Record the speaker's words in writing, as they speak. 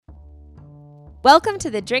Welcome to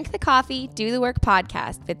the Drink the Coffee, Do the Work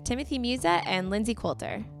podcast with Timothy Musa and Lindsay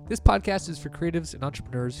Coulter. This podcast is for creatives and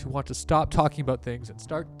entrepreneurs who want to stop talking about things and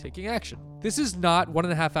start taking action. This is not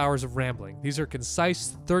 1.5 hours of rambling. These are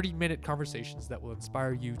concise 30-minute conversations that will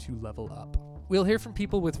inspire you to level up. We'll hear from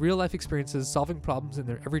people with real-life experiences solving problems in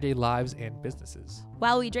their everyday lives and businesses.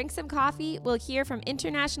 While we drink some coffee, we'll hear from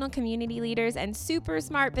international community leaders and super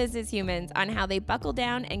smart business humans on how they buckle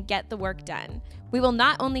down and get the work done. We will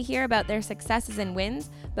not only hear about their successes and wins,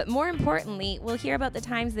 but more importantly, we'll hear about the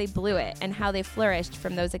times they blew it and how they flourished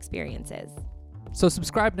from those experiences. So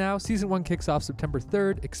subscribe now. Season 1 kicks off September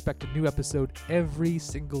 3rd. Expect a new episode every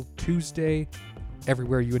single Tuesday,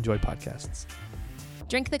 everywhere you enjoy podcasts.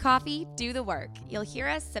 Drink the coffee, do the work. You'll hear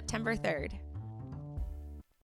us September 3rd.